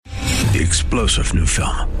The explosive new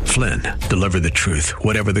film, Flynn, deliver the truth,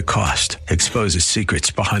 whatever the cost, exposes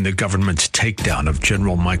secrets behind the government's takedown of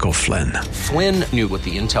General Michael Flynn. Flynn knew what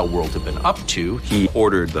the intel world had been up to. He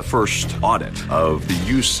ordered the first audit of the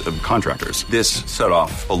use of contractors. This set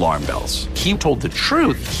off alarm bells. He told the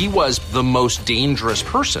truth. He was the most dangerous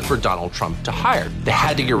person for Donald Trump to hire. They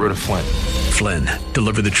had to get rid of Flynn. Flynn,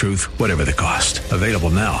 deliver the truth, whatever the cost. Available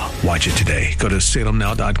now. Watch it today. Go to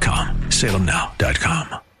salemnow.com.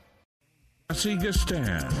 salemnow.com. Jesse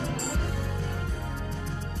Gastan.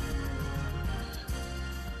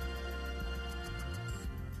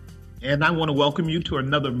 And I want to welcome you to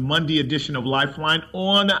another Monday edition of Lifeline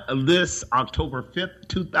on this October 5th,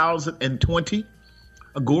 2020.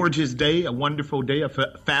 A gorgeous day, a wonderful day, a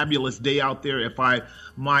fabulous day out there, if I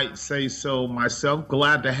might say so myself.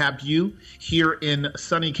 Glad to have you here in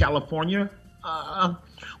sunny California.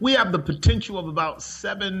 We have the potential of about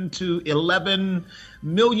 7 to 11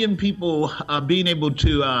 million people being able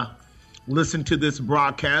to listen to this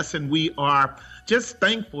broadcast, and we are just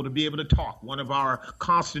thankful to be able to talk. One of our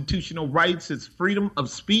constitutional rights is freedom of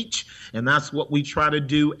speech, and that's what we try to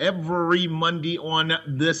do every Monday on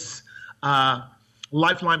this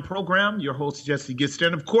Lifeline program. Your host, Jesse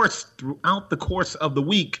Gaston. Of course, throughout the course of the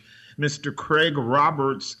week, Mr. Craig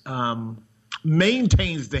Roberts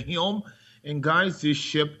maintains the helm and guides this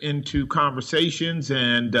ship into conversations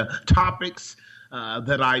and topics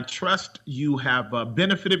that I trust you have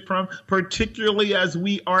benefited from, particularly as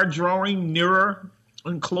we are drawing nearer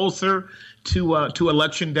and closer to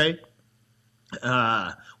Election Day.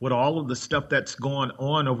 With all of the stuff that's gone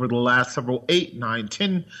on over the last several 8, 9,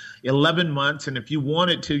 10, 11 months. And if you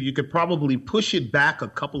wanted to, you could probably push it back a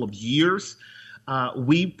couple of years.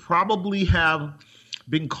 We probably have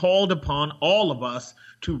been called upon, all of us,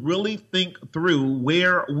 to really think through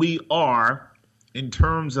where we are in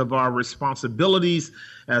terms of our responsibilities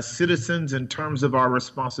as citizens, in terms of our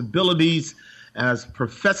responsibilities as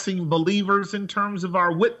professing believers, in terms of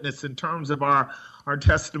our witness, in terms of our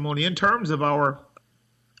testimony, in terms of our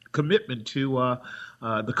commitment to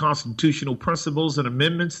the constitutional principles and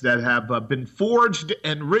amendments that have been forged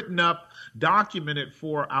and written up, documented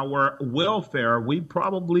for our welfare. We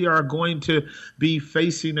probably are going to be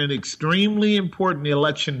facing an extremely important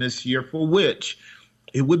election this year, for which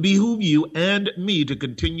it would behoove you and me to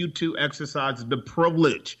continue to exercise the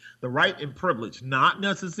privilege, the right and privilege, not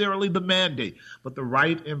necessarily the mandate, but the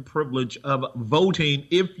right and privilege of voting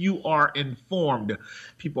if you are informed.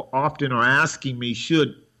 People often are asking me,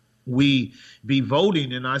 should we be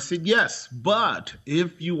voting? And I said, yes, but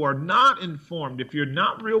if you are not informed, if you're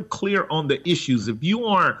not real clear on the issues, if you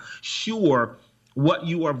aren't sure what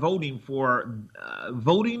you are voting for,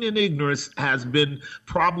 voting in ignorance has been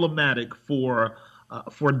problematic for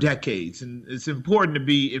decades. And it's important to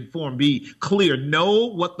be informed, be clear, know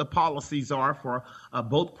what the policies are for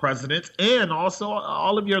both presidents and also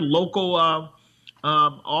all of your local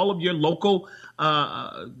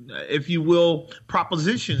if you will,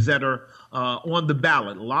 propositions that are on the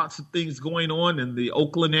ballot. Lots of things going on in the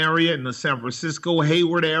Oakland area, in the San Francisco,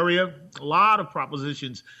 Hayward area. A lot of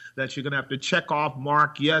propositions that you're going to have to check off,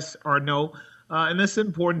 mark yes or no. And it's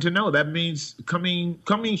important to know. That means coming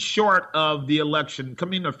short of the election,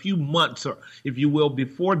 coming a few months, or if you will,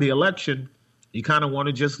 before the election, you kind of want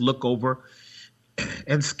to just look over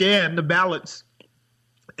and scan the ballots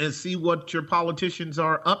and see what your politicians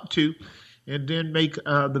are up to, and then make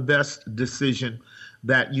the best decision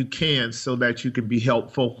that you can so that you can be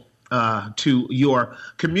helpful to your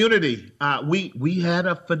community. We had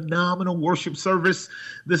a phenomenal worship service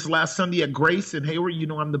this last Sunday at Grace in Hayward. You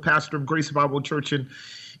know, I'm the pastor of Grace Bible Church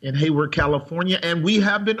in Hayward, California, and we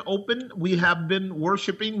have been open. We have been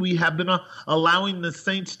worshiping. We have been allowing the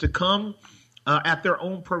saints to come at their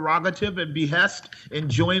own prerogative and behest and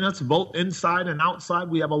join us both inside and outside.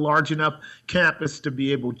 We have a large enough campus to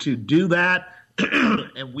be able to do that.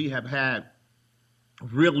 And we have had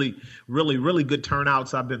really, really, really good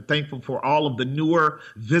turnouts. I've been thankful for all of the newer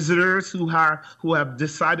visitors who have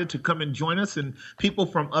decided to come and join us, and people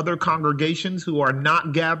from other congregations who are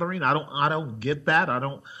not gathering. I don't get that. I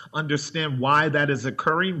don't understand why that is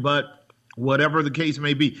occurring, but whatever the case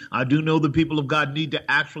may be, I do know the people of God need to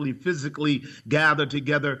actually physically gather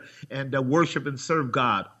together and worship and serve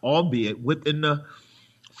God, albeit within the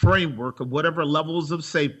framework of whatever levels of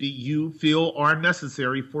safety you feel are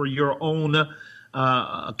necessary for your own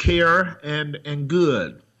care and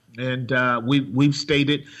good. And we've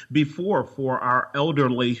stated before for our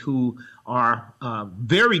elderly who are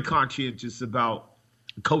very conscientious about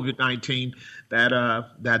COVID-19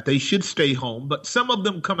 that they should stay home, but some of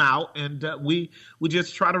them come out, and we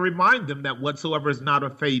just try to remind them that whatsoever is not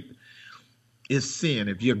of faith is sin.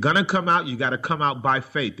 If you're going to come out, you got to come out by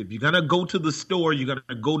faith. If you're going to go to the store, you're going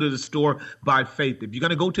to go to the store by faith. If you're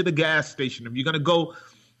going to go to the gas station, if you're going to go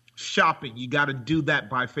shopping, you got to do that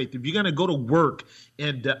by faith. If you're going to go to work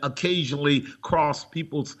and occasionally cross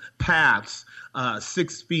people's paths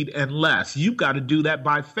 6 feet and less, you got to do that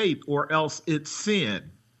by faith, or else it's sin.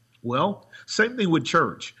 Well, same thing with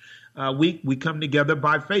church. We come together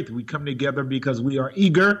by faith. We come together because we are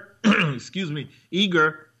eager,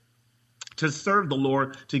 eager to serve the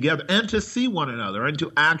Lord together and to see one another and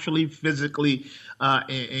to actually physically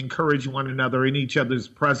encourage one another in each other's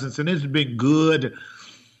presence. And it's been good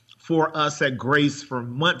for us at Grace for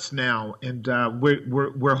months now, and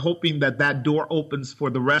we're hoping that door opens for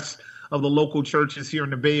the rest of the local churches here in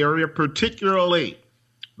the Bay Area, particularly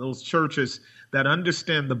those churches that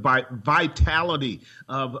understand the vitality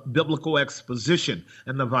of biblical exposition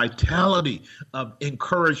and the vitality of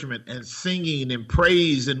encouragement and singing and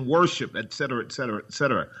praise and worship, et cetera, et cetera, et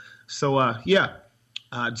cetera. So,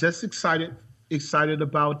 just excited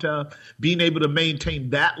about being able to maintain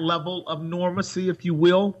that level of normacy, if you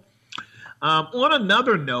will. On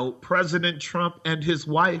another note, President Trump and his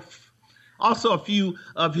wife, also a few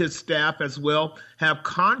of his staff as well, have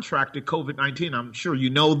contracted COVID-19. I'm sure you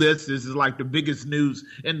know this. This is like the biggest news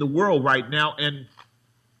in the world right now. And,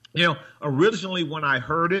 originally when I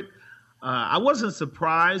heard it, I wasn't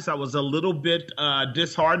surprised. I was a little bit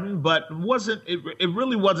disheartened, but it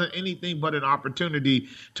really wasn't anything but an opportunity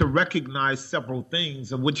to recognize several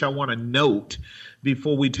things of which I want to note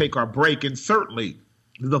before we take our break. And certainly,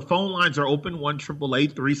 the phone lines are open,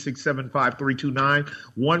 1-888-367-5329,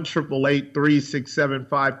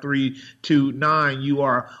 1-888-367-5329. You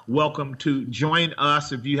are welcome to join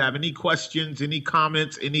us if you have any questions, any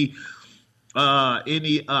comments, any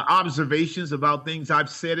observations about things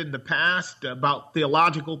I've said in the past, about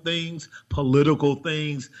theological things, political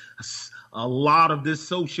things, a lot of this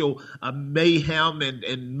social mayhem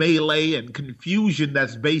and melee and confusion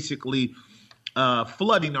that's basically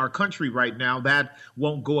flooding our country right now. That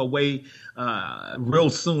won't go away real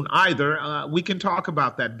soon either. We can talk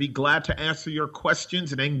about that. Be glad to answer your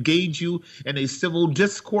questions and engage you in a civil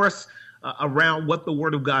discourse around what the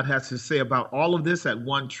Word of God has to say about all of this at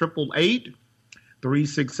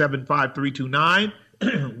 1-888-367-5329,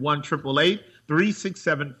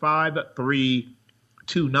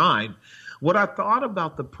 1-888-367-5329. What I thought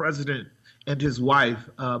about the president and his wife,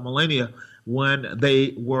 Melania, when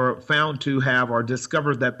they were found to have or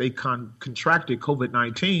discovered that they contracted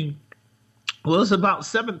COVID-19, was about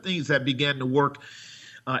 7 things that began to work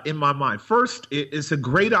in my mind. First, it's a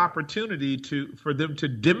great opportunity for them to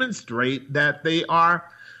demonstrate that they are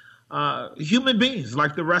human beings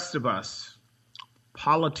like the rest of us.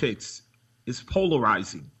 Politics is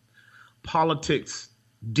polarizing. Politics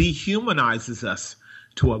dehumanizes us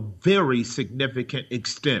to a very significant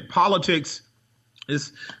extent. Politics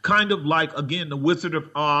is kind of like, again, the Wizard of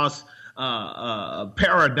Oz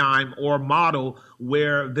paradigm or model,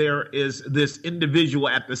 where there is this individual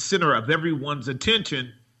at the center of everyone's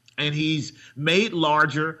attention, and he's made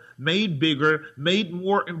larger, made bigger, made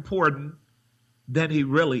more important than he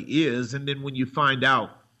really is. And then when you find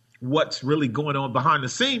out what's really going on behind the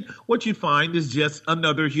scene, what you find is just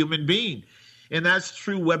another human being. And that's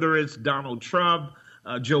true whether it's Donald Trump,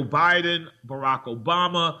 Joe Biden, Barack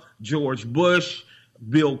Obama, George Bush,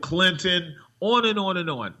 Bill Clinton, on and on and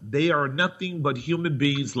on. They are nothing but human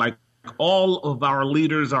beings, like all of our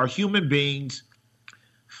leaders are human beings,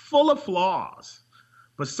 full of flaws,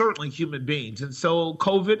 but certainly human beings. And so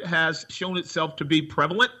COVID has shown itself to be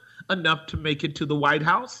prevalent enough to make it to the White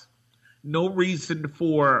House. No reason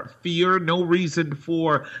for fear, no reason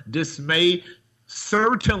for dismay,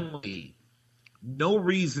 certainly no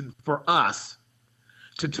reason for us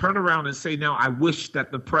to turn around and say, now I wish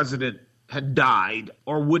that the president had died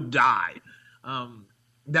or would die.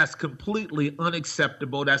 That's completely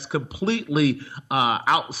unacceptable. That's completely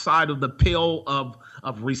outside of the pale of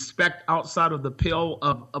respect, outside of the pale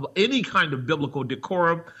of any kind of biblical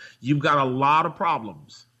decorum. You've got a lot of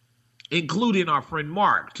problems, including our friend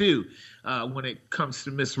Mark, too. When it comes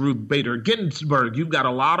to Miss Ruth Bader Ginsburg, you've got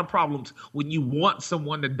a lot of problems when you want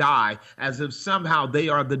someone to die as if somehow they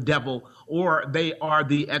are the devil or they are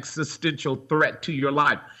the existential threat to your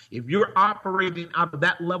life. If you're operating out of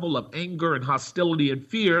that level of anger and hostility and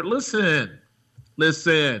fear, listen,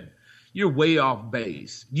 you're way off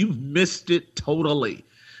base. You've missed it totally.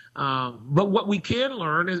 But what we can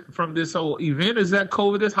learn from this whole event is that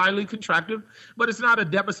COVID is highly contractive, but it's not as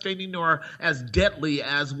devastating or as deadly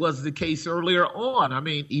as was the case earlier on. I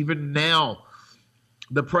mean, even now,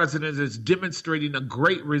 the president is demonstrating a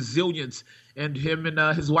great resilience, and him and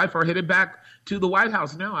his wife are headed back to the White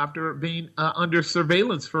House now after being under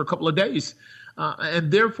surveillance for a couple of days.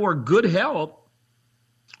 And therefore, good health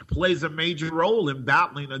plays a major role in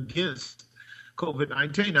battling against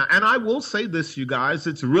COVID-19. And I will say this, you guys,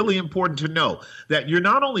 it's really important to know that you're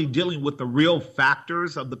not only dealing with the real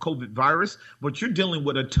factors of the COVID virus, but you're dealing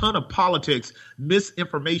with a ton of politics,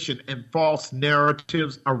 misinformation, and false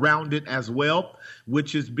narratives around it as well,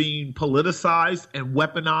 which is being politicized and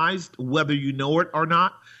weaponized, whether you know it or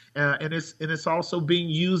not. And it's also being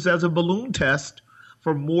used as a balloon test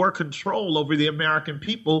for more control over the American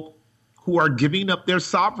people, who are giving up their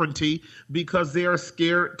sovereignty because they are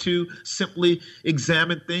scared to simply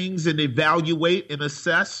examine things and evaluate and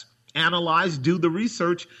assess, analyze, do the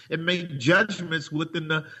research, and make judgments within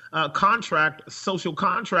the social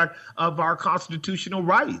contract of our constitutional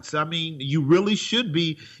rights. I mean, you really should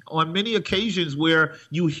be, on many occasions where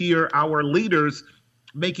you hear our leaders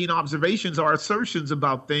making observations or assertions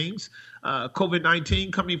about things.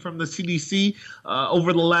 COVID-19 coming from the CDC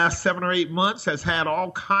over the last 7 or 8 months has had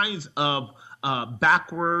all kinds of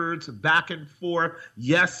backwards, back and forth,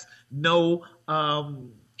 yes, no,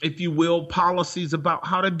 if you will, policies about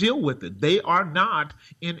how to deal with it. They are not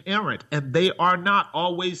inerrant, and they are not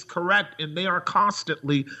always correct, and they are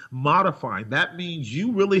constantly modifying. That means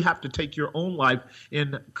you really have to take your own life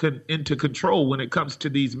into control when it comes to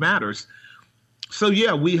these matters. So,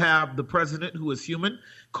 yeah, we have the president who is human.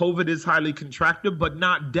 COVID is highly contractive, but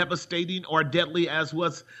not devastating or deadly as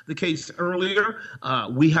was the case earlier.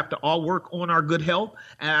 We have to all work on our good health,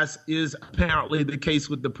 as is apparently the case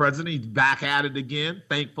with the president. He's back at it again,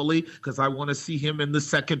 thankfully, because I want to see him in the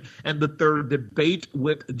second and the third debate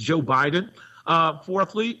with Joe Biden.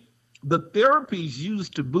 Fourthly, the therapies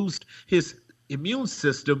used to boost his immune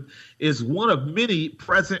system is one of many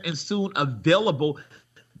present and soon available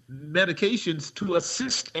medications to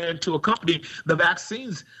assist and to accompany the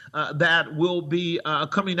vaccines that will be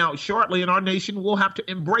coming out shortly. And our nation will have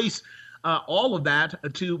to embrace all of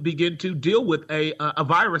that to begin to deal with a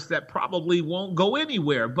virus that probably won't go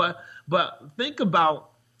anywhere. But think about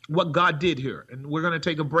what God did here. And we're going to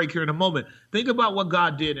take a break here in a moment. Think about what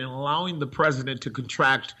God did in allowing the president to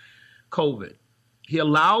contract COVID. He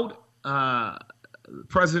allowed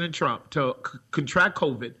President Trump to contract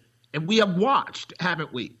COVID. And we have watched,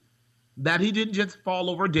 haven't we, that he didn't just fall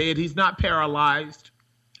over dead. He's not paralyzed.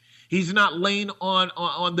 He's not laying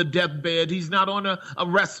on the deathbed. He's not on a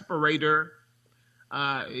respirator.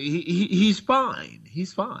 He's fine.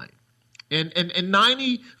 He's fine. And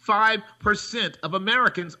 95% of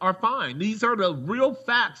Americans are fine. These are the real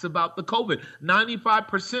facts about the COVID.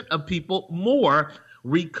 95% of people more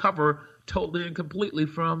recover totally and completely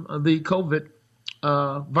from the COVID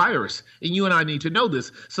virus. And you and I need to know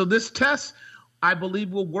this. So this test, I believe,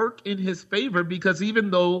 will work in his favor, because even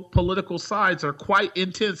though political sides are quite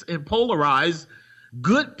intense and polarized,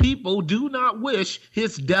 good people do not wish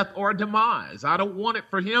his death or demise. I don't want it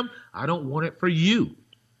for him. I don't want it for you.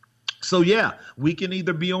 So, yeah, we can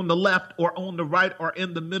either be on the left or on the right or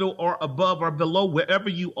in the middle or above or below, wherever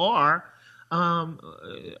you are.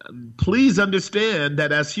 Please understand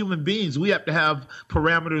that as human beings, we have to have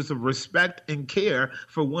parameters of respect and care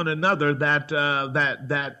for one another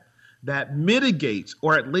that mitigates,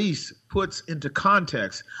 or at least puts into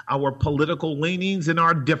context, our political leanings and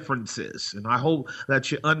our differences. And I hope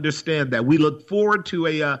that you understand that. We look forward to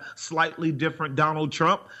a slightly different Donald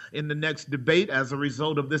Trump in the next debate as a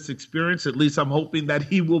result of this experience. At least I'm hoping that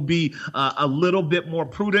he will be a little bit more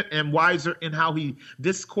prudent and wiser in how he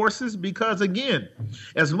discourses, because, again,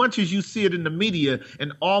 as much as you see it in the media,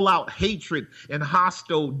 an all-out hatred and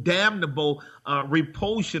hostile, damnable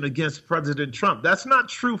repulsion against President Trump, that's not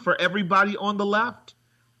true for everybody on the left.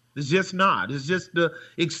 It's just not. It's just the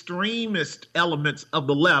extremist elements of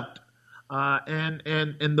the left and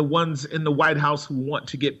the ones in the White House who want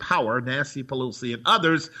to get power, Nancy Pelosi and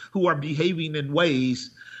others, who are behaving in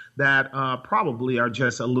ways that probably are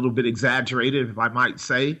just a little bit exaggerated, if I might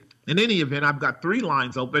say. In any event, I've got 3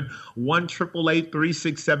 lines open,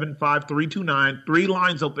 1-888-367-5329, 3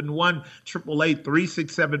 lines open,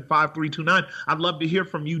 1-888-367-5329. I'd love to hear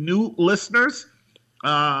from you new listeners.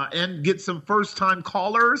 And get some first-time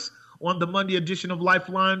callers on the Monday edition of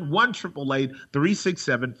Lifeline,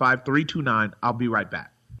 1-888-367-5329. I'll be right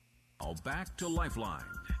back. Back to Lifeline.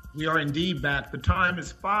 We are indeed back. The time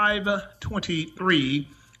is 5:23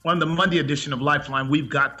 on the Monday edition of Lifeline. We've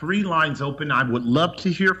got 3 lines open. I would love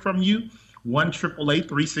to hear from you.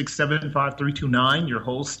 1-888-367-5329. Your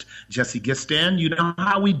host, Jesse Gistan. You know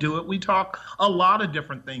how we do it. We talk a lot of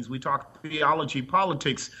different things. We talk theology,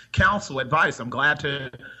 politics, counsel, advice. I'm glad to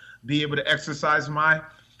be able to exercise my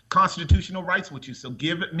constitutional rights with you. So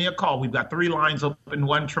give me a call. We've got 3 lines open,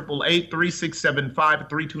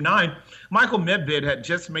 1-888-3675-329. Michael Medved had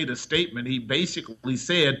just made a statement. He basically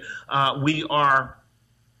said, we are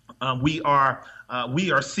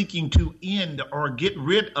seeking to end or get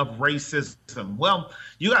rid of racism. Well,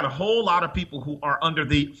 you got a whole lot of people who are under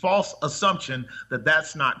the false assumption that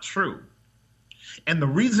that's not true. And the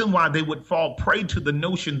reason why they would fall prey to the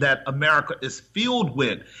notion that America is filled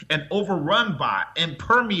with and overrun by and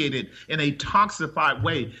permeated in a toxified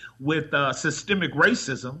way with systemic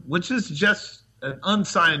racism, which is just an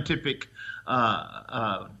unscientific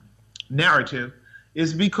narrative,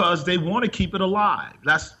 is because they want to keep it alive.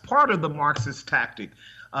 That's part of the Marxist tactic.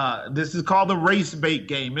 This is called the race bait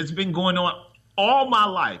game. It's been going on all my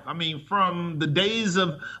life. I mean, from the days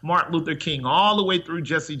of Martin Luther King all the way through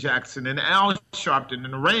Jesse Jackson and Al Sharpton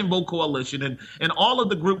and the Rainbow Coalition and all of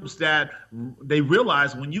the groups that they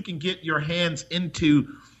realize when you can get your hands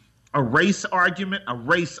into a race argument,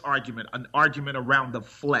 an argument around the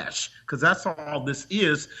flesh, because that's all this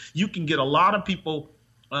is. You can get a lot of people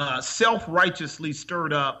self-righteously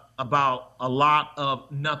stirred up about a lot of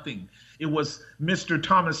nothing. It was Mr.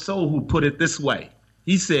 Thomas Sowell who put it this way.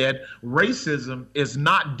 He said, racism is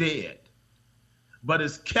not dead, but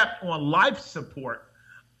is kept on life support.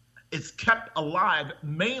 It's kept alive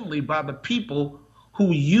mainly by the people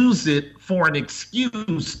who use it for an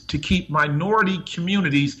excuse to keep minority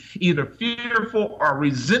communities either fearful or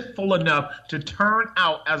resentful enough to turn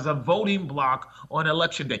out as a voting bloc on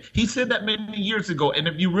election day. He said that many years ago. And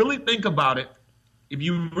if you really think about it,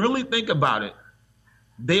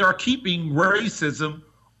 they are keeping racism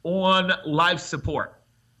on life support.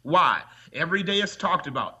 Why? Every day it's talked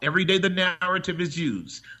about. Every day the narrative is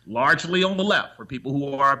used, largely on the left, for people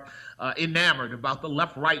who are enamored about the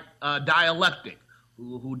left-right dialectic,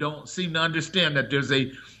 who don't seem to understand that there's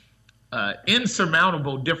a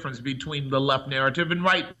insurmountable difference between the left narrative and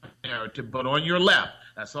right narrative. But on your left,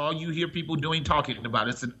 that's all you hear people talking about.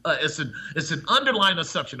 It's an underlying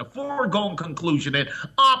assumption, a foregone conclusion, an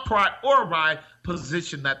a priori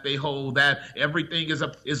position that they hold that everything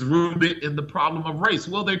is rooted in the problem of race.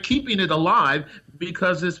 Well, they're keeping it alive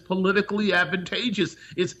because it's politically advantageous.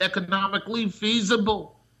 It's economically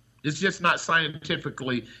feasible. It's just not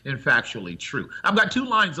scientifically and factually true. I've got 2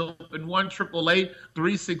 lines open,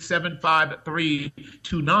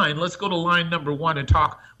 1-888-3675-329. Let's go to line number 1 and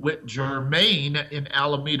talk with Jermaine in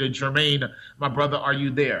Alameda. Jermaine, my brother, are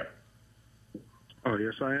you there? Oh,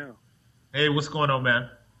 yes, I am. Hey, what's going on, man?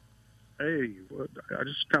 Hey, well, I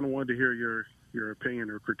just kind of wanted to hear your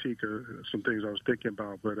opinion or critique of some things I was thinking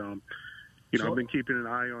about. But, sure. I've been keeping an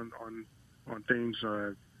eye on things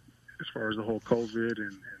as far as the whole COVID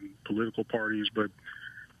and political parties, but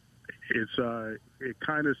it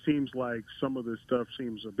kind of seems like some of this stuff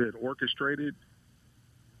seems a bit orchestrated.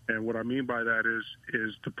 And what I mean by that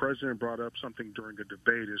is the president brought up something during a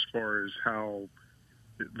debate as far as how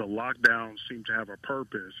the lockdowns seem to have a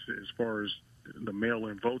purpose as far as the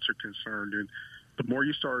mail-in votes are concerned. And the more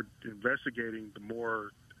you start investigating, the more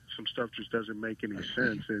some stuff just doesn't make any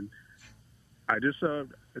sense. And I just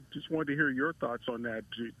wanted to hear your thoughts on that.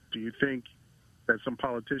 Do you think that some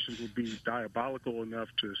politicians would be diabolical enough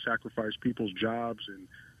to sacrifice people's jobs and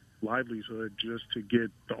livelihood just to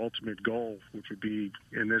get the ultimate goal, which would be,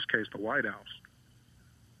 in this case, the White House?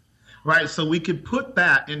 Right. So we could put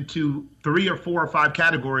that into 3 or 4 or 5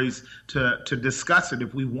 categories to discuss it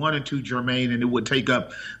if we wanted to, Jermaine, and it would take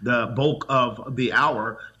up the bulk of the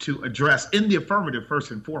hour to address. In the affirmative,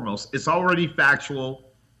 first and foremost, it's already factual.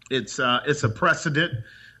 It's a precedent.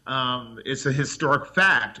 It's a historic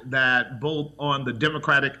fact that both on the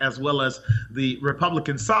Democratic as well as the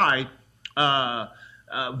Republican side,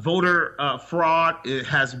 voter fraud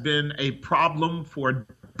has been a problem for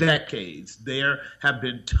decades. There have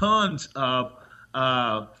been tons of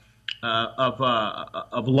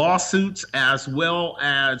lawsuits as well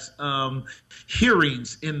as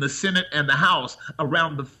hearings in the Senate and the House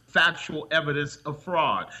around the factual evidence of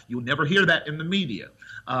fraud. You'll never hear that in the media.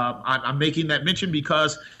 I'm making that mention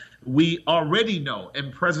because we already know,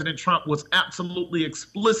 and President Trump was absolutely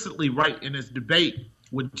explicitly right in his debate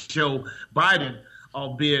with Joe Biden,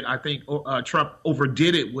 albeit I think Trump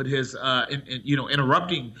overdid it with his,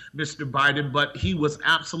 interrupting Mr. Biden, but he was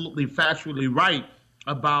absolutely factually right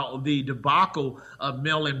about the debacle of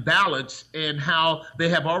mail-in ballots and how they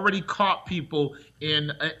have already caught people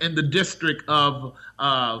in the district of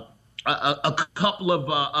a couple of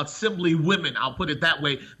assembly women, I'll put it that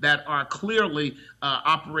way, that are clearly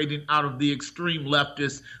operating out of the extreme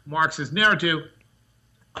leftist Marxist narrative,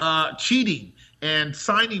 cheating and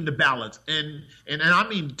signing the ballots. And I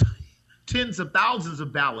mean tens of thousands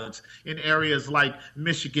of ballots in areas like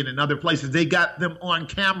Michigan and other places. They got them on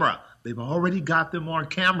camera. They've already got them on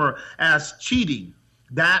camera as cheating.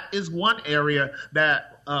 That is one area that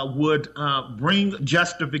would bring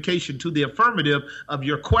justification to the affirmative of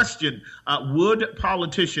your question. Would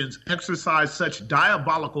politicians exercise such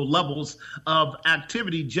diabolical levels of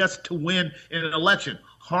activity just to win in an election,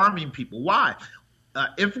 harming people? Why?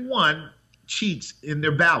 If one cheats in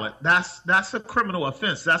their ballot, that's a criminal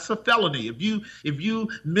offense. That's a felony. If you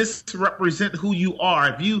misrepresent who you are,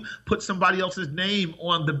 if you put somebody else's name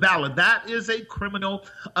on the ballot, that is a criminal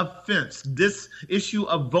offense. This issue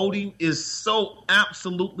of voting is so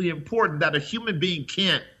absolutely important that a human being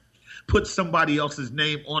can't put somebody else's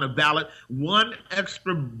name on a ballot. One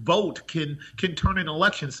extra vote can turn an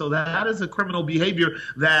election. So that is a criminal behavior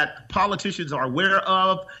that politicians are aware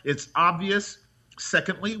of. It's obvious.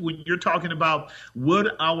 Secondly, when you're talking about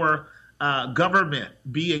would our government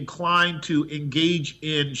be inclined to engage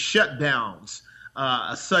in shutdowns,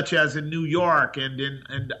 such as in New York and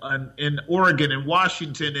in Oregon and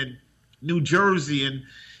Washington and New Jersey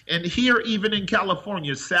and here even in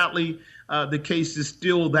California, sadly, the case is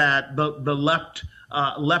still that the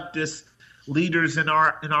leftist leaders in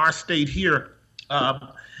our state here,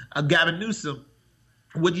 Gavin Newsom,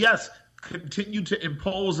 would continue to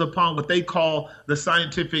impose upon what they call the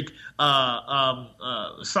scientific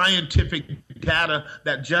data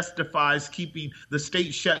that justifies keeping the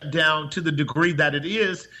state shut down to the degree that it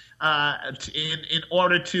is, in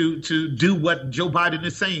order to do what Joe Biden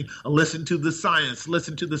is saying. Listen to the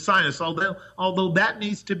science. Although that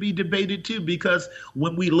needs to be debated too, because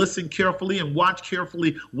when we listen carefully and watch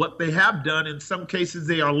carefully what they have done, in some cases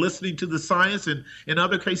they are listening to the science, and in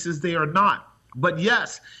other cases they are not. But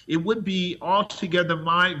yes, it would be altogether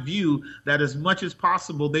my view that as much as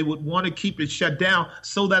possible, they would want to keep it shut down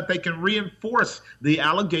so that they can reinforce the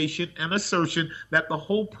allegation and assertion that the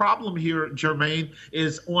whole problem here, Jermaine,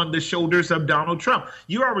 is on the shoulders of Donald Trump.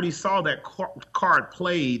 You already saw that card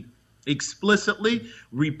played explicitly,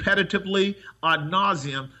 repetitively, ad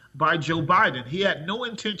nauseum by Joe Biden. He had no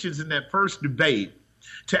intentions in that first debate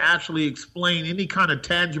to actually explain any kind of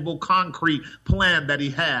tangible, concrete plan that he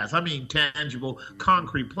has. Tangible,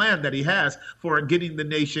 concrete plan that he has for getting the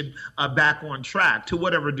nation back on track to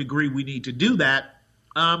whatever degree we need to do that.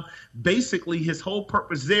 Basically, his whole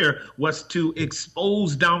purpose there was to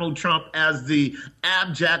expose Donald Trump as the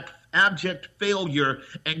abject failure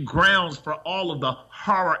and grounds for all of the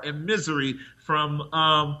horror and misery from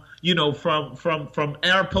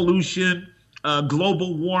air pollution,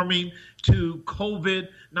 global warming, to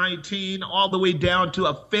COVID-19, all the way down to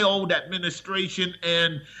a failed administration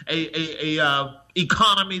and a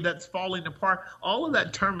economy that's falling apart. All of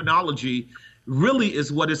that terminology really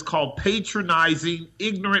is what is called patronizing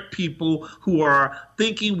ignorant people who are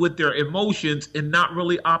thinking with their emotions and not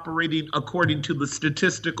really operating according to the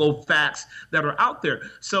statistical facts that are out there.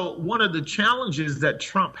 So one of the challenges that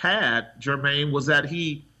Trump had, Jermaine, was that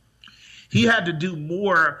he had to do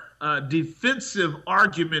more defensive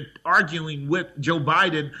arguing with Joe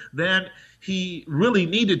Biden than he really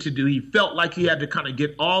needed to do. He felt like he had to kind of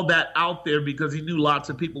get all that out there because he knew lots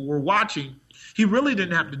of people were watching. He really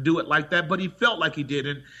didn't have to do it like that, but he felt like he did.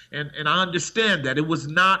 And I understand that it was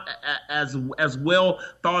not as well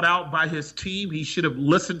thought out by his team. He should have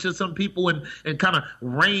listened to some people and kind of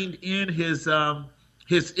reined in his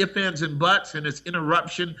ifs, ands, and buts and his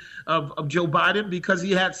interruption of Joe Biden, because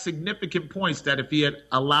he had significant points that if he had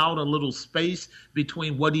allowed a little space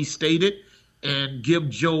between what he stated and give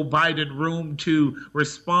Joe Biden room to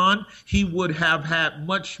respond, he would have had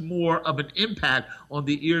much more of an impact on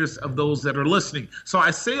the ears of those that are listening. So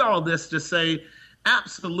I say all this to say,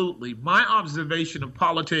 absolutely, my observation of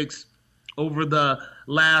politics over the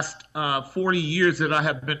last 40 years that I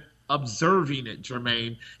have been observing it,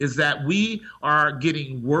 Jermaine, is that we are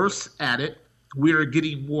getting worse at it. We're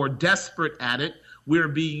getting more desperate at it. We're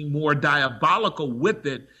being more diabolical with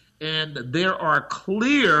it. And there are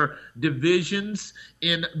clear divisions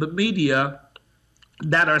in the media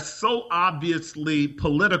that are so obviously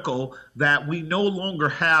political that we no longer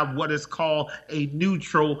have what is called a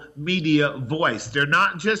neutral media voice. They're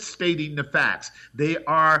not just stating the facts. They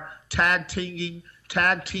are tag teaming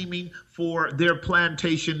for their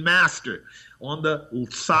plantation master. On the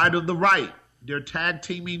side of the right, they're tag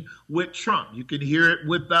teaming with Trump. You can hear it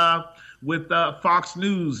with Fox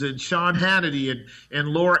News and Sean Hannity and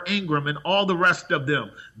Laura Ingraham and all the rest of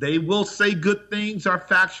them. They will say good things or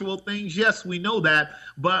factual things. Yes, we know that,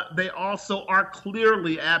 but they also are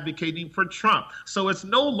clearly advocating for Trump. So it's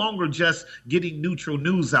no longer just getting neutral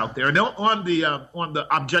news out there. And on the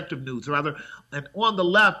objective news, rather, and on the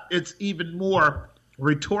left, it's even more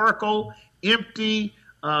rhetorical, empty,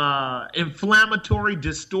 inflammatory,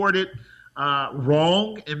 distorted,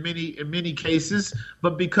 wrong in many cases.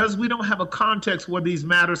 But because we don't have a context where these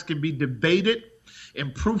matters can be debated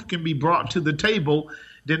and proof can be brought to the table,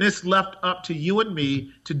 then it's left up to you and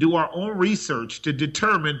me to do our own research to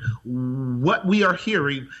determine what we are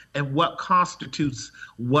hearing and what constitutes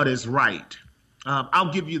what is right.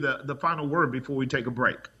 I'll give you the final word before we take a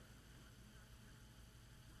break.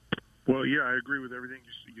 Well, yeah, I agree with everything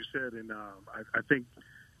you said, and I think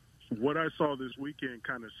what I saw this weekend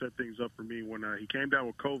kind of set things up for me. When he came down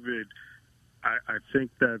with COVID, I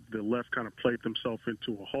think that the left kind of played themselves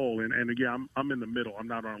into a hole. And again, I'm in the middle. I'm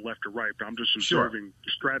not on left or right, but I'm just observing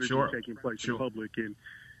strategy taking place in public. And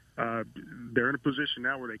they're in a position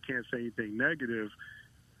now where they can't say anything negative,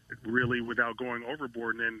 really, without going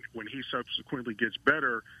overboard. And then when he subsequently gets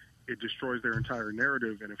better, it destroys their entire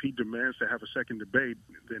narrative. And if he demands to have a second debate,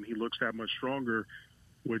 then he looks that much stronger,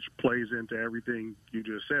 which plays into everything you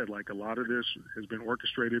just said. Like, a lot of this has been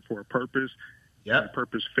orchestrated for a purpose. Yeah. That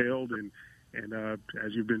purpose failed. And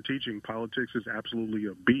as you've been teaching, politics is absolutely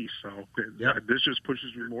a beast. So this just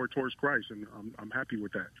pushes me more towards Christ, and I'm happy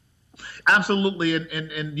with that. Absolutely.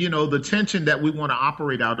 And you know, the tension that we want to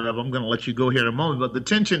operate out of, I'm going to let you go here in a moment, but the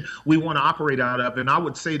tension we want to operate out of, and I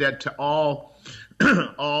would say that to all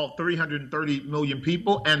 330 million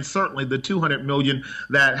people, and certainly the 200 million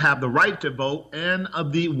that have the right to vote, and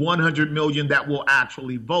of the 100 million that will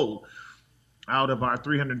actually vote out of our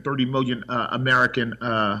 330 million American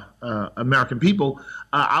people,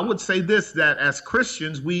 I would say this, that as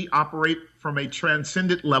Christians, we operate from a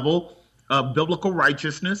transcendent level of biblical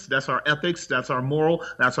righteousness. That's our ethics, that's our moral,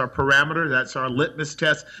 that's our parameter, that's our litmus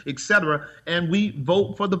test, etc. And we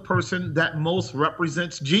vote for the person that most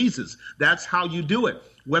represents Jesus. That's how you do it.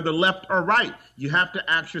 Whether left or right, you have to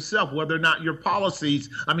ask yourself whether or not your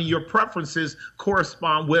your preferences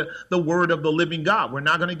correspond with the word of the living God. We're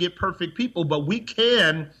not going to get perfect people, but we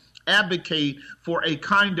can advocate for a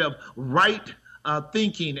kind of right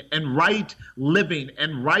thinking and right living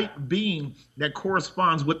and right being that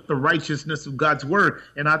corresponds with the righteousness of God's word.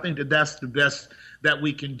 And I think that that's the best that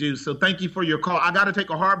we can do. So thank you for your call. I got to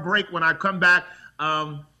take a hard break. When I come back,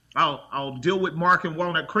 I'll deal with Mark in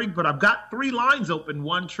Walnut Creek, but I've got 3 lines open: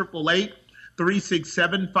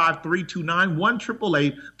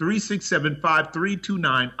 1-888-367-5329,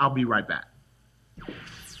 1-888-367-5329. I'll be right back.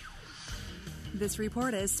 This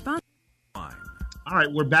report is sponsored. All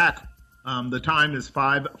right, we're back. The time is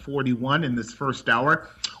 5:41 in this first hour.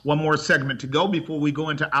 One more segment to go before we go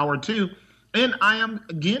into hour 2. And I am,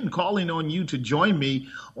 again, calling on you to join me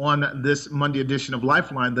on this Monday edition of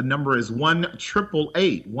Lifeline. The number is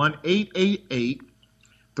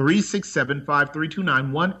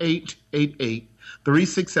 1-888-367-5329,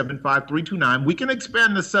 1-888-367-5329. We can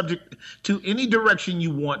expand the subject to any direction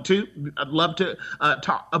you want to. I'd love to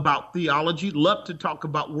talk about theology, love to talk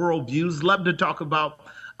about worldviews, love to talk about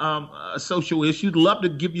social issues, love to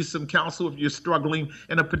give you some counsel if you're struggling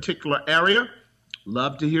in a particular area.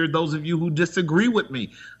 Love to hear those of you who disagree with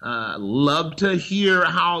me. Love to hear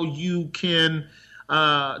how you can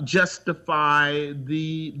justify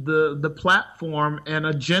the platform and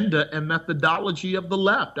agenda and methodology of the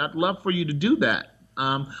left. I'd love for you to do that.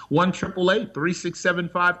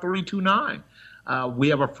 1-888-367-5329. We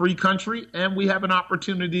have a free country, and we have an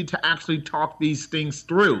opportunity to actually talk these things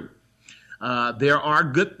through. There are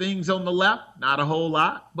good things on the left, not a whole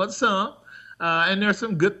lot, but some. And there's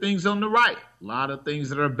some good things on the right. A lot of things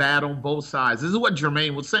that are bad on both sides. This is what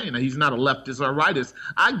Jermaine was saying. He's not a leftist or a rightist.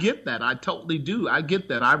 I get that. I totally do. I get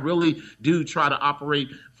that. I really do try to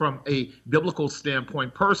operate from a biblical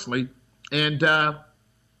standpoint personally. And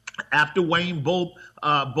after weighing both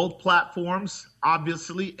platforms,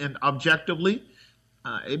 obviously and objectively,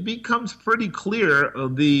 it becomes pretty clear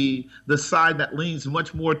the side that leans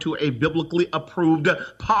much more to a biblically approved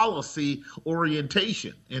policy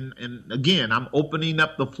orientation. And again, I'm opening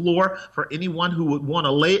up the floor for anyone who would want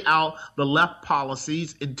to lay out the left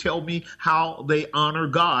policies and tell me how they honor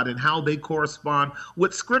God and how they correspond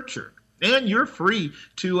with Scripture. And you're free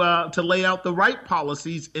to lay out the right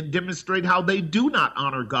policies and demonstrate how they do not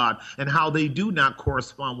honor God and how they do not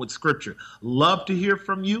correspond with Scripture. Love to hear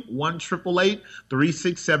from you.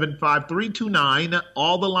 1-888-367-5329.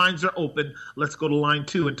 All the lines are open. Let's go to line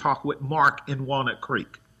 2 and talk with Mark in Walnut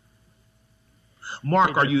Creek.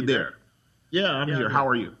 Mark, are you there? Yeah, I'm here. How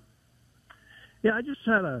are you? Yeah, I just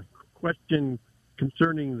had a question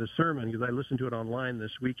concerning the sermon, because I listened to it online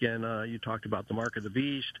this weekend. You talked about the mark of the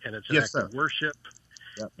beast and its act of worship.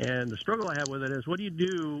 Yep. And the struggle I have with it is, what do you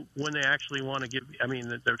do when they actually want to give,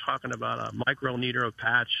 they're talking about a microneedle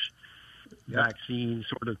patch vaccine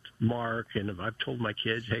sort of mark, and I've told my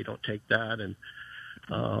kids, hey, don't take that, and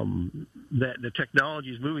that the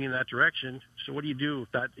technology is moving in that direction. So what do you do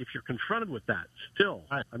if you're confronted with that still?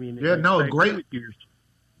 I mean,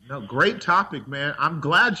 great topic, man. I'm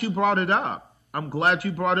glad you brought it up. I'm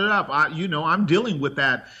dealing with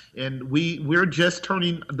that, and we're just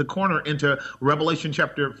turning the corner into Revelation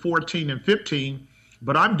chapter 14 and 15,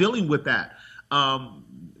 but I'm dealing with that.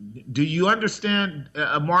 Do you understand,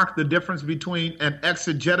 Mark, the difference between an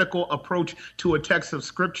exegetical approach to a text of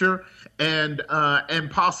Scripture and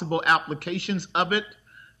possible applications of it?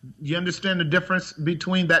 You understand the difference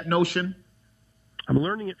between that notion? I'm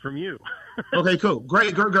learning it from you. Okay, cool.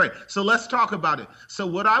 Great. So let's talk about it. So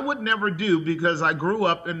what I would never do, because I grew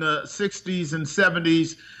up in the 60s and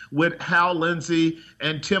 70s with Hal Lindsey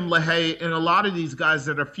and Tim LaHaye and a lot of these guys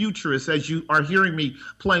that are futurists, as you are hearing me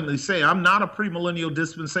plainly say. I'm not a premillennial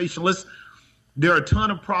dispensationalist. There are a ton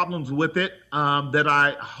of problems with it that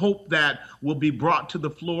I hope that will be brought to the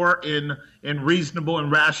floor in reasonable and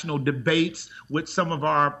rational debates with some of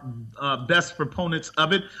our best proponents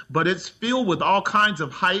of it. But it's filled with all kinds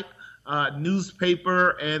of hype,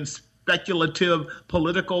 newspaper and speculative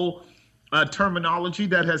political terminology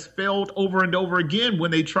that has failed over and over again when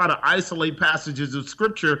they try to isolate passages of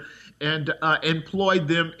Scripture and employ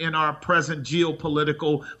them in our present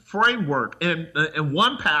geopolitical framework. And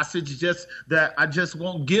one passage just that I just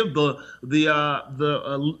won't give the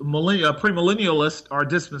premillennialist or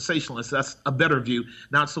dispensationalist. That's a better view.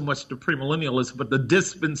 Not so much the premillennialist, but the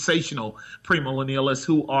dispensational premillennialists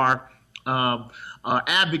who are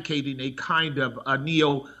advocating a kind of a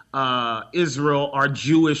neo-Israel or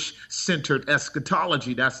Jewish-centered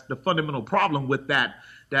eschatology. That's the fundamental problem with that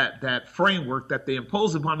framework that they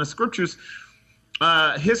impose upon the Scriptures.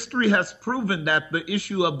 History has proven that the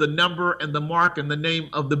issue of the number and the mark and the name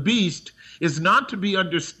of the beast is not to be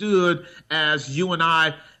understood as you and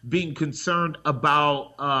I being concerned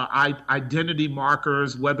about identity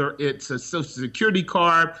markers, whether it's a Social Security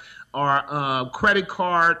card or a credit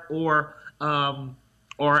card or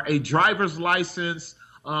a driver's license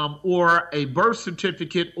or a birth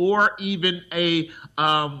certificate or even a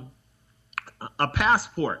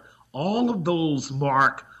passport. All of those,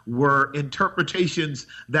 Mark, were interpretations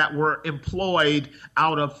that were employed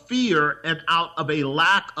out of fear and out of a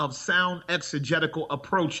lack of sound exegetical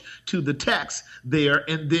approach to the text there.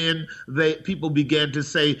 And then people began to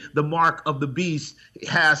say the mark of the beast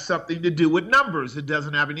has something to do with numbers. It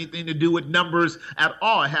doesn't have anything to do with numbers at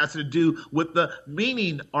all. It has to do with the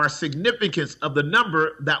meaning or significance of the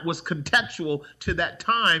number that was contextual to that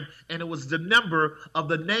time. And it was the number of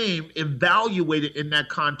the name evaluated in that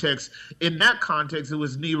context. In that context, it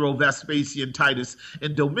was Nero, Vespasian, Titus,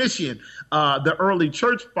 and Domitian. The early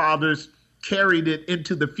church fathers carried it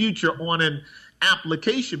into the future on an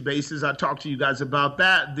application basis. I talked to you guys about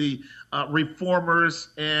that. The reformers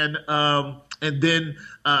and then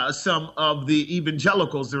some of the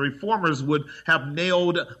evangelicals, the reformers would have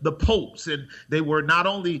nailed the popes, and they were not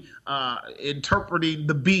only interpreting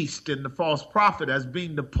the beast and the false prophet as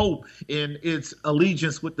being the pope in its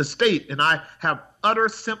allegiance with the state. And I have utter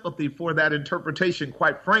sympathy for that interpretation,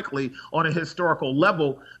 quite frankly, on a historical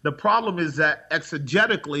level. The problem is that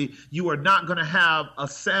exegetically, you are not going to have a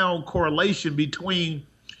sound correlation between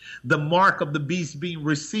the mark of the beast being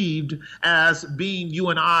received as being you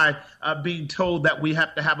and I being told that we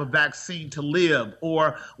have to have a vaccine to live,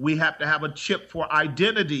 or we have to have a chip for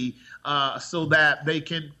identity so that they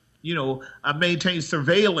can, maintain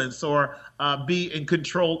surveillance or be in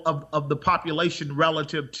control of the population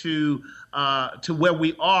relative to where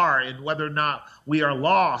we are and whether or not we are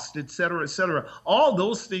lost, et cetera, et cetera. All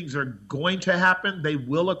those things are going to happen. They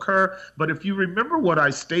will occur. But if you remember what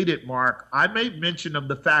I stated, Mark, I made mention of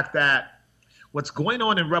the fact that what's going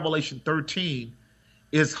on in Revelation 13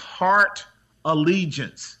 is heart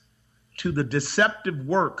allegiance to the deceptive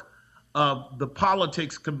work of the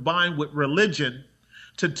politics combined with religion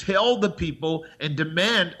to tell the people and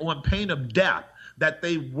demand on pain of death that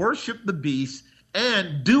they worship the beast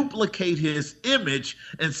and duplicate his image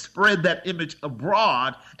and spread that image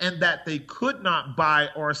abroad, and that they could not buy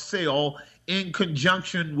or sell in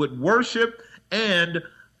conjunction with worship and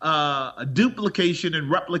a duplication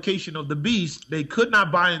and replication of the beast. They could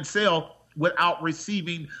not buy and sell without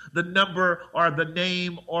receiving the number or the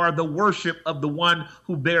name or the worship of the one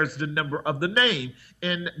who bears the number of the name.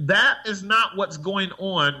 And that is not what's going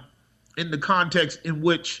on in the context in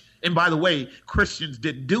which And by the way, Christians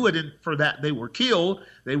didn't do it, and for that they were killed.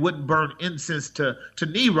 They wouldn't burn incense to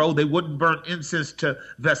Nero. They wouldn't burn incense to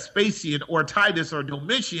Vespasian or Titus or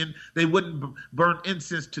Domitian. They wouldn't burn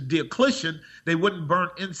incense to Diocletian. They wouldn't burn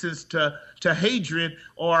incense to Hadrian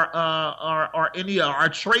or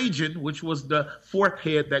Trajan, which was the fourth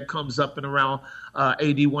head that comes up in around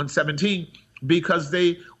AD 117. Because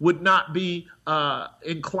they would not be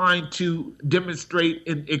inclined to demonstrate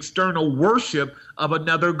an external worship of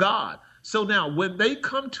another god. So now when they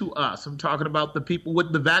come to us, I'm talking about the people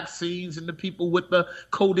with the vaccines and the people with the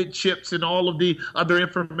coded chips and all of the other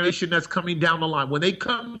information that's coming down the line. When they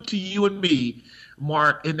come to you and me,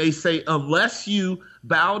 Mark, and they say, unless you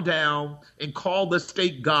bow down and call the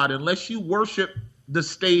state God, unless you worship the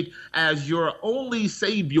state as your only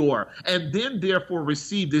savior, and then therefore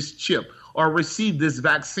receive this chip, or receive this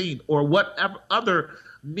vaccine, or whatever other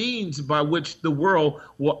means by which the world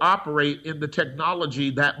will operate in the technology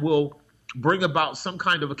that will bring about some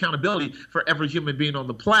kind of accountability for every human being on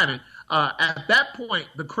the planet, at that point,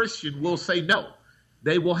 the Christian will say no.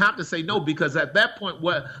 They will have to say no, because at that point,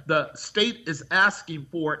 what the state is asking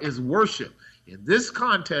for is worship. In this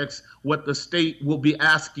context, what the state will be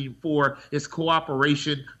asking for is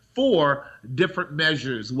cooperation for different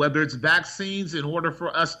measures, whether it's vaccines in order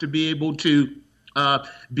for us to be able to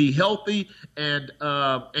be healthy and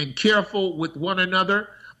careful with one another,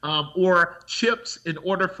 or chips in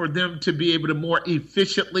order for them to be able to more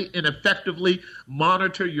efficiently and effectively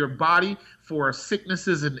monitor your body for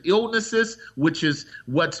sicknesses and illnesses, which is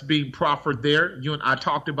what's being proffered there. You and I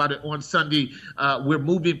talked about it on Sunday. We're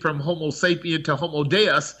moving from Homo sapien to Homo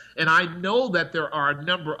Deus, and I know that there are a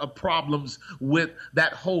number of problems with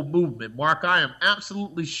that whole movement. Mark, I am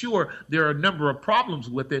absolutely sure there are a number of problems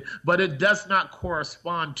with it, but it does not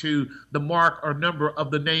correspond to the mark or number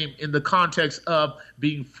of the name in the context of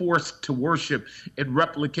being forced to worship and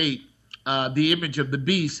replicate the image of the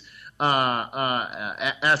beast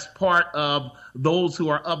as part of those who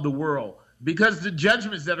are of the world. Because the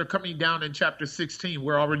judgments that are coming down in chapter 16,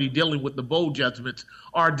 we're already dealing with the bowl judgments,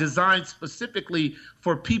 are designed specifically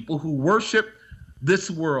for people who worship this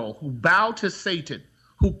world, who bow to Satan,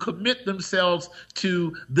 who commit themselves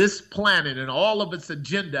to this planet and all of its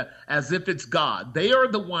agenda as if it's God. They are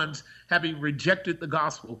the ones, having rejected the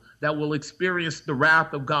gospel, that will experience the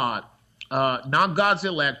wrath of God. Not God's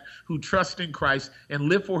elect who trust in Christ and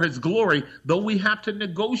live for his glory, though we have to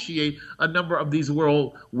negotiate a number of these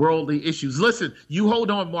worldly issues. Listen, you hold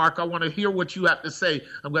on, Mark. I want to hear what you have to say.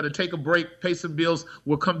 I'm going to take a break, pay some bills.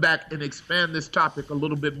 We'll come back and expand this topic a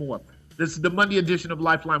little bit more. This is the Monday edition of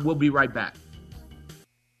Lifeline. We'll be right back.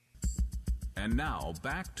 And now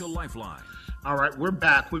back to Lifeline. All right, we're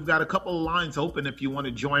back. We've got a couple of lines open if you want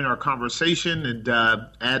to join our conversation and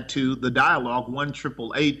add to the dialogue.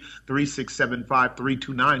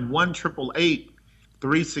 1-888-367-5329.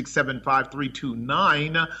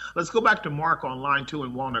 1-888-367-5329. Let's go back to Mark on line 2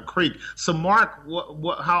 in Walnut Creek. So, Mark,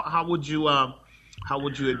 how would you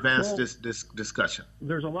advance this discussion?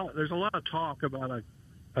 There's a lot of talk about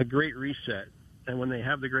a great reset, and when they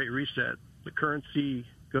have the great reset, the currency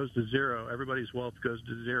goes to zero. Everybody's wealth goes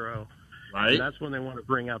to zero. Right. And that's when they want to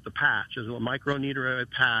bring out the patch. There's a microneedler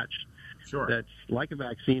patch that's like a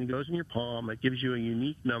vaccine, goes in your palm. It gives you a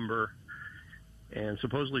unique number and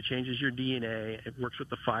supposedly changes your DNA. It works with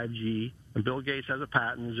the 5G. And Bill Gates has a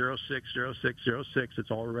patent, 060606.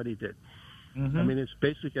 It's already did. Mm-hmm. I mean, it's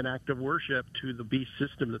basically an act of worship to the beast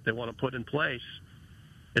system that they want to put in place.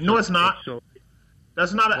 It's not.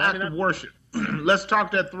 That's not an act of worship. Let's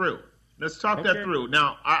talk that through. That through.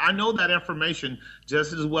 Now, I know that information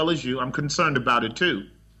just as well as you. I'm concerned about it, too.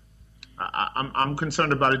 I'm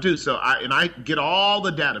concerned about it, too. So I get all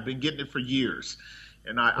the data. Been getting it for years.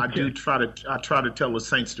 And I try to tell the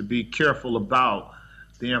saints to be careful about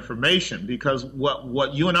the information, because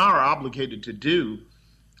what you and I are obligated to do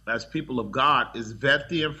as people of God is vet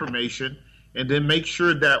the information and then make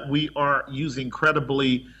sure that we are using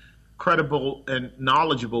credible and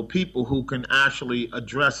knowledgeable people who can actually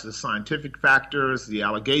address the scientific factors, the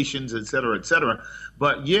allegations, et cetera, et cetera.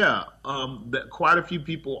 But quite a few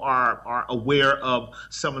people are aware of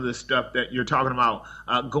some of the stuff that you're talking about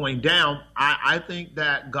going down. I think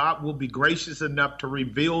that God will be gracious enough to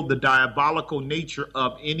reveal the diabolical nature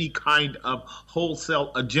of any kind of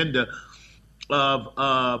wholesale agenda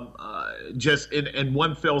of just in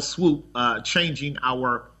one fell swoop changing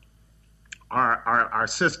our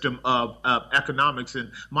system of economics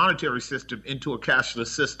and monetary system into a cashless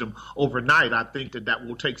system overnight. I think that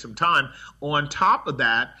will take some time. On top of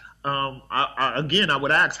that, I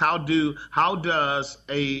would ask, how does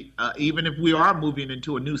even if we are moving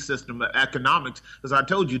into a new system of economics, as I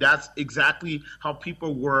told you, that's exactly how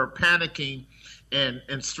people were panicking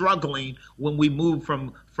and struggling when we moved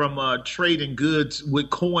from trading goods with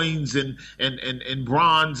coins and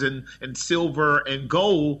bronze and silver and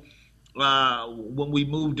gold. When we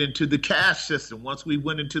moved into the cash system, once we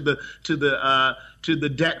went into the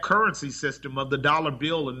debt currency system of the dollar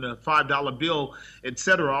bill and the $5 bill, et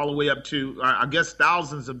cetera, all the way up to, I guess,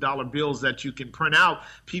 thousands of dollar bills that you can print out,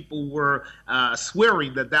 people were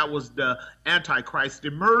swearing that was the Antichrist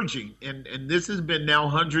emerging. And this has been now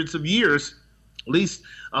hundreds of years, at least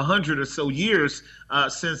 100 or so years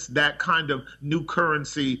since that kind of new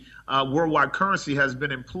currency, worldwide currency, has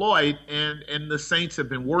been employed, and the saints have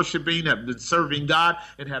been worshiping, have been serving God,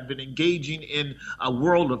 and have been engaging in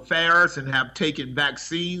world affairs, and have taken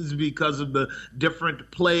vaccines because of the different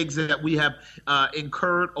plagues that we have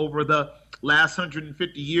incurred over the last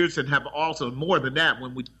 150 years, and have also, more than that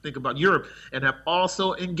when we think about Europe, and have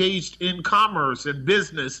also engaged in commerce and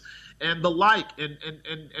business and the like,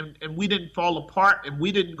 and we didn't fall apart, and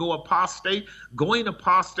we didn't go apostate. Going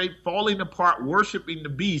apostate, falling apart, worshiping the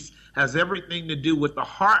beast has everything to do with the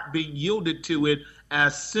heart being yielded to it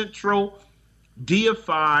as central,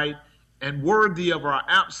 deified, and worthy of our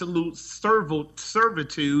absolute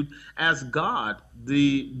servitude as God.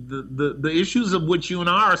 The issues of which you and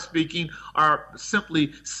I are speaking are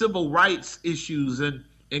simply civil rights issues and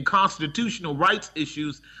constitutional rights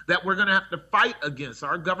issues that we're going to have to fight against.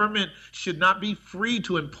 Our government should not be free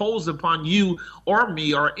to impose upon you or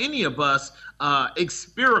me or any of us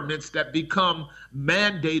experiments that become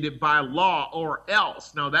mandated by law or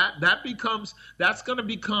else. Now that's going to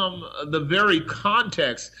become the very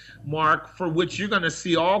context, Mark, for which you're going to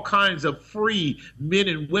see all kinds of free men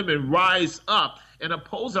and women rise up and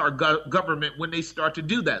oppose our government when they start to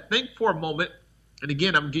do that. Think for a moment, and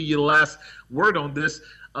again, I'm going to give you the last word on this.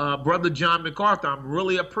 Brother John MacArthur, I'm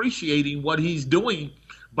really appreciating what he's doing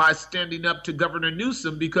by standing up to Governor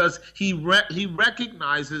Newsom, because he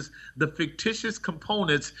recognizes the fictitious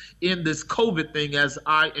components in this COVID thing, as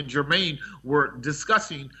I and Jermaine were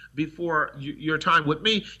discussing before your time with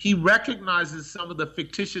me. He recognizes some of the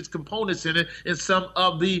fictitious components in it and some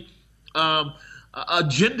of the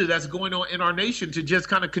agenda that's going on in our nation to just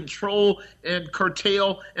kind of control and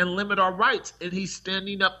curtail and limit our rights. And he's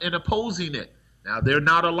standing up and opposing it. Now, there are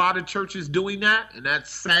not a lot of churches doing that, and that's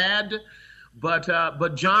sad. But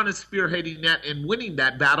John is spearheading that and winning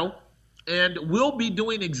that battle. And we'll be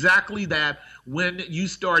doing exactly that when you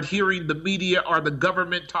start hearing the media or the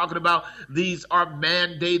government talking about these are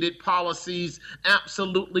mandated policies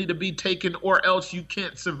absolutely to be taken, or else you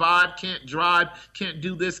can't survive, can't drive, can't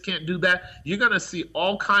do this, can't do that. You're going to see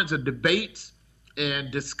all kinds of debates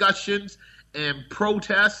and discussions and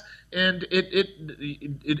protests, and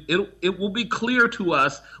it will be clear to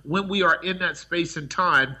us when we are in that space and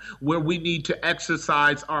time where we need to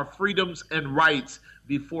exercise our freedoms and rights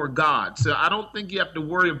before God. So I don't think you have to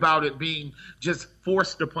worry about it being just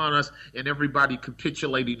forced upon us and everybody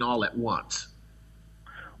capitulating all at once.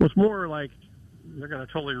 Well, it's more like they're going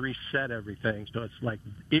to totally reset everything. So it's like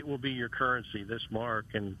it will be your currency, this mark,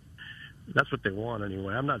 and that's what they want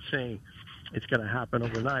anyway. I'm not saying it's going to happen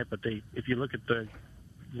overnight, but if you look at the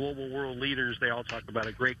global world leaders, they all talk about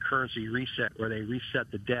a great currency reset where they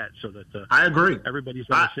reset the debt so that I agree. Everybody's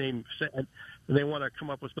on the same, and they want to come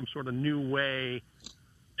up with some sort of new way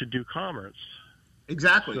to do commerce.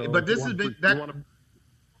 Exactly. So but this has been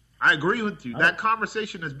I agree with you. That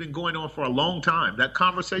conversation has been going on for a long time. That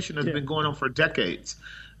conversation has been going on for decades.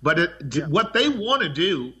 But what they want to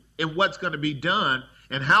do and what's going to be done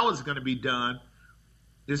and how it's going to be done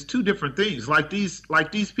is two different things. Like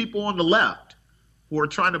these people on the left who are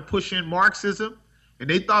trying to push in Marxism, and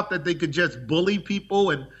they thought that they could just bully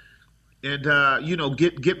people and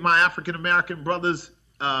get my African American brothers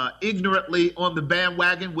ignorantly on the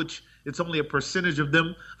bandwagon, which it's only a percentage of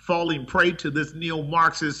them falling prey to this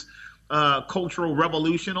neo-Marxist cultural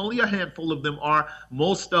revolution. Only a handful of them are.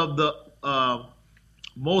 Most of the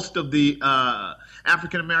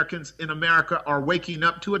African Americans in America are waking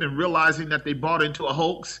up to it and realizing that they bought into a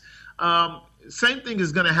hoax. Same thing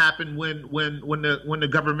is going to happen when the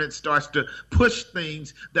government starts to push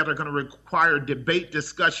things that are going to require debate,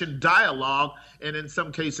 discussion, dialogue, and in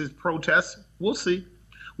some cases protests. We'll see.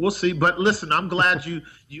 But listen, I'm glad you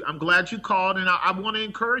called, and I want to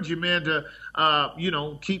encourage you, man, to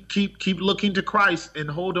keep looking to Christ and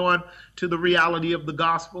hold on to the reality of the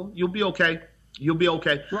gospel. You'll be okay.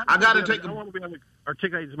 Well, I want to be on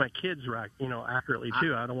articulates my kids right, accurately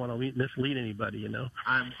too. I don't want to mislead anybody,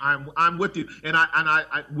 I'm with you, and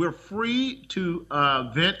we're free to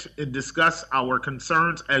vent and discuss our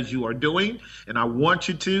concerns as you are doing, and I want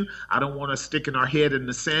you to. I don't want us sticking our head in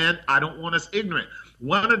the sand. I don't want us ignorant.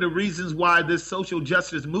 One of the reasons why this social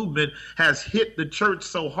justice movement has hit the church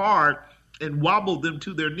so hard and wobbled them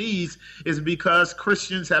to their knees is because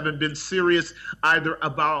Christians haven't been serious either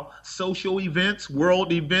about social events,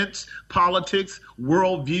 world events, politics,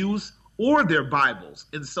 worldviews, or their Bibles.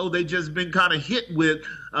 And so they just been kind of hit with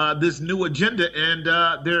this new agenda, and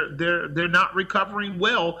they're not recovering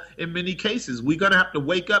well in many cases. We're going to have to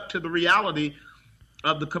wake up to the reality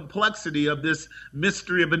of the complexity of this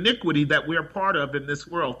mystery of iniquity that we're part of in this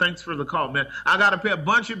world. Thanks for the call, man. I got to pay a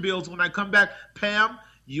bunch of bills when I come back. Pam,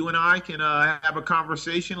 you and I can have a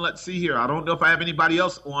conversation. Let's see here. I don't know if I have anybody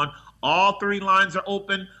else on. All three lines are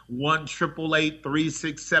open.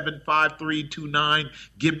 1-888-367-5329.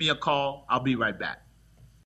 Give me a call. I'll be right back.